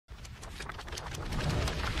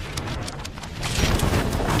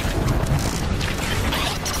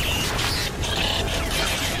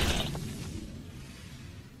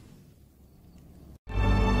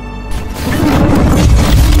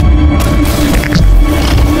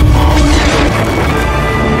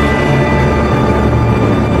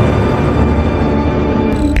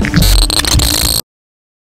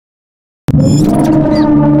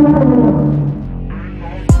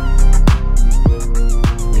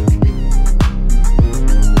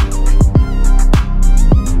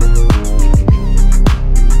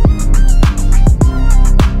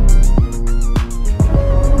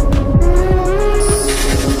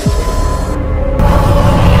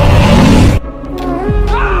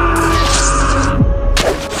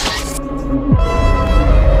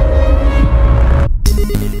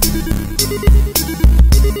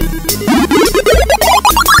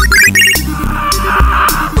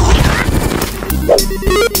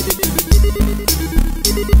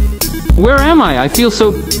Where am I? I feel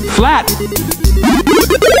so flat.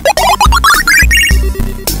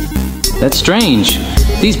 That's strange.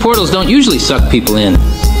 These portals don't usually suck people in.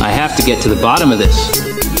 I have to get to the bottom of this.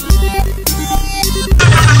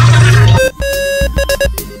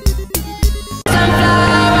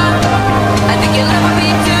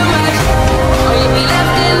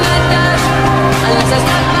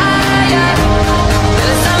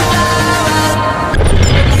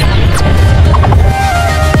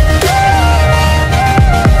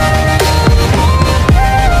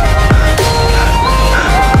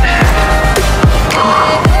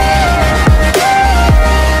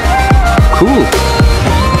 Cool.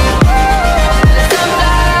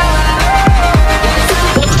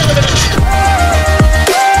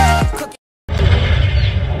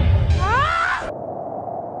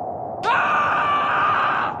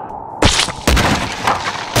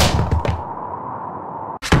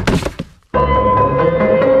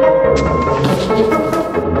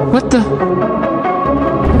 What the?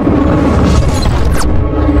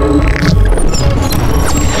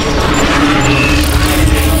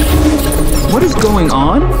 What is going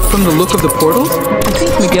on? From the look of the portals? I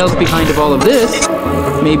think Miguel's behind of all of this.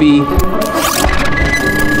 Maybe...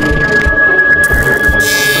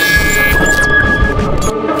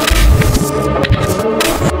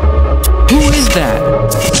 Who is that?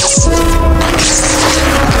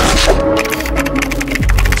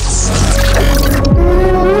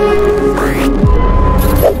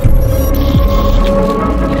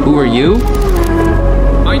 Who are you?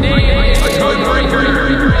 My name is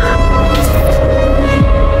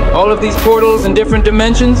all of these portals in different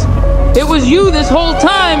dimensions? It was you this whole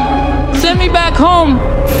time! Send me back home!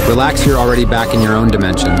 Relax, you're already back in your own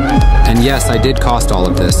dimension. And yes, I did cost all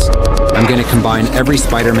of this. I'm going to combine every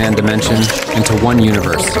Spider-Man dimension into one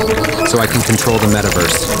universe, so I can control the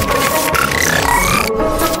metaverse.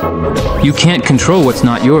 You can't control what's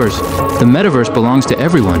not yours. The metaverse belongs to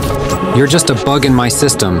everyone. You're just a bug in my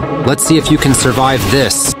system. Let's see if you can survive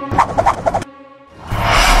this.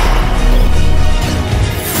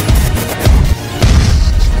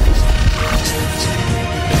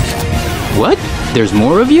 What? There's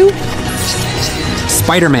more of you?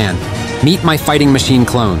 Spider-Man, meet my fighting machine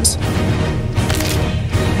clones.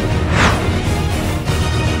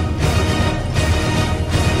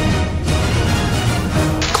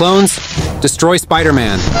 Clones, destroy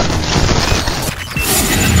Spider-Man.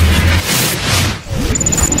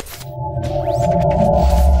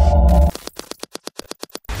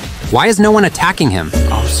 Why is no one attacking him?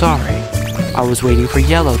 Oh, sorry. I was waiting for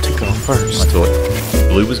Yellow to go first. I thought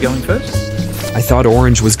Blue was going first? I thought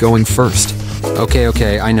Orange was going first.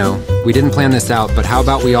 Okay, I know. We didn't plan this out, but how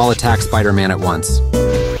about we all attack Spider-Man at once?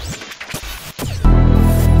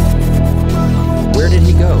 Where did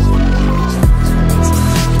he go?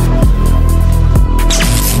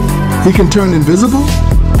 He can turn invisible?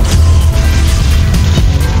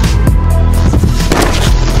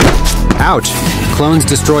 Ouch! Clones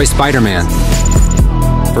destroy Spider-Man.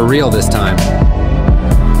 For real this time.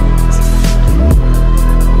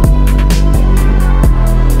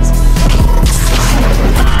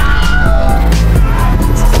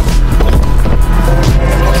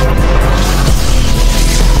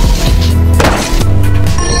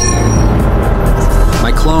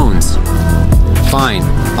 My clones. Fine,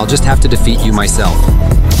 I'll just have to defeat you myself.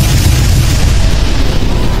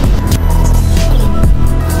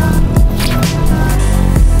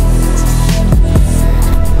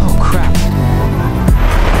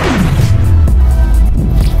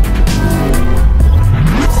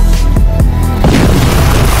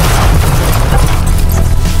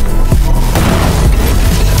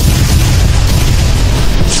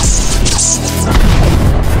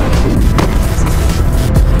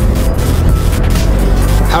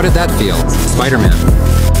 How did that feel, Spider-Man?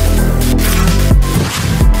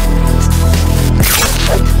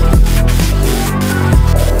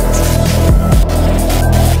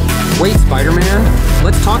 Wait, Spider-Man,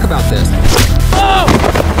 let's talk about this. Oh!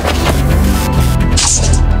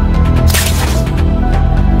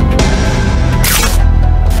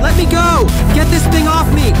 Let me go! Get this thing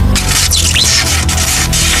off me!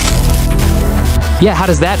 Yeah, how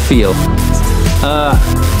does that feel?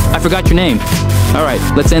 I forgot your name. Alright,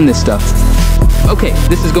 let's end this stuff. Okay,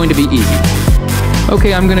 this is going to be easy.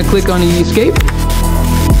 Okay, I'm gonna click on escape.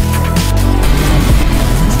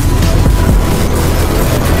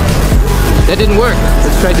 That didn't work.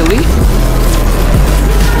 Let's try delete.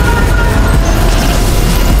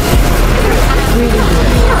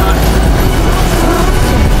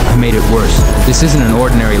 I made it worse. This isn't an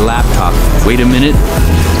ordinary laptop. Wait a minute.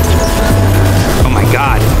 Oh my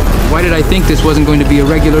god. Why Why did I think this wasn't going to be a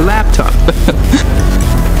regular laptop?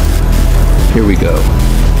 Here we go.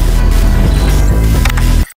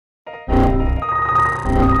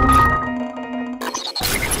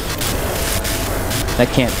 That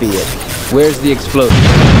can't be it. Where's the explosion?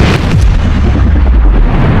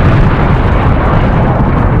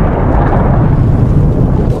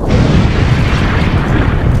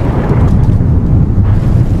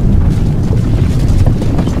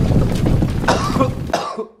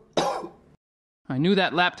 I knew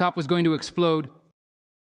that laptop was going to explode.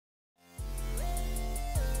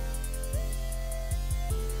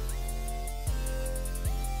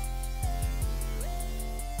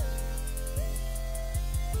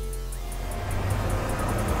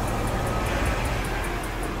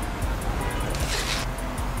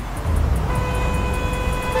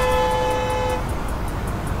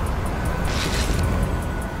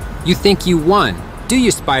 You think you won, do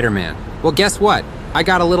you, Spider-Man? Well, guess what? I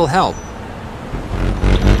got a little help.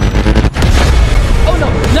 Oh no,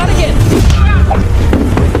 not again!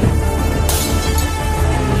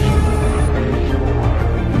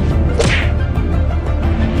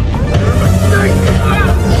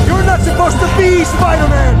 You're not supposed to be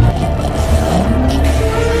Spider-Man!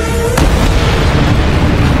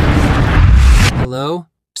 Hello?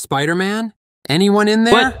 Spider-Man? Anyone in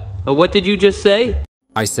there? What did you just say?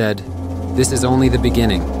 I said, this is only the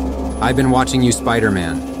beginning. I've been watching you,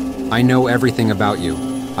 Spider-Man. I know everything about you.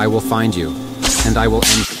 I will find you, and I will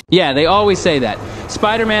end. Yeah, they always say that.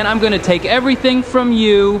 Spider-Man, I'm gonna take everything from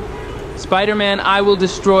you. Spider-Man, I will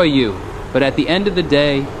destroy you. But at the end of the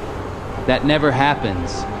day, that never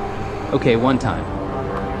happens. Okay, one time.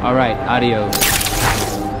 All right, adios.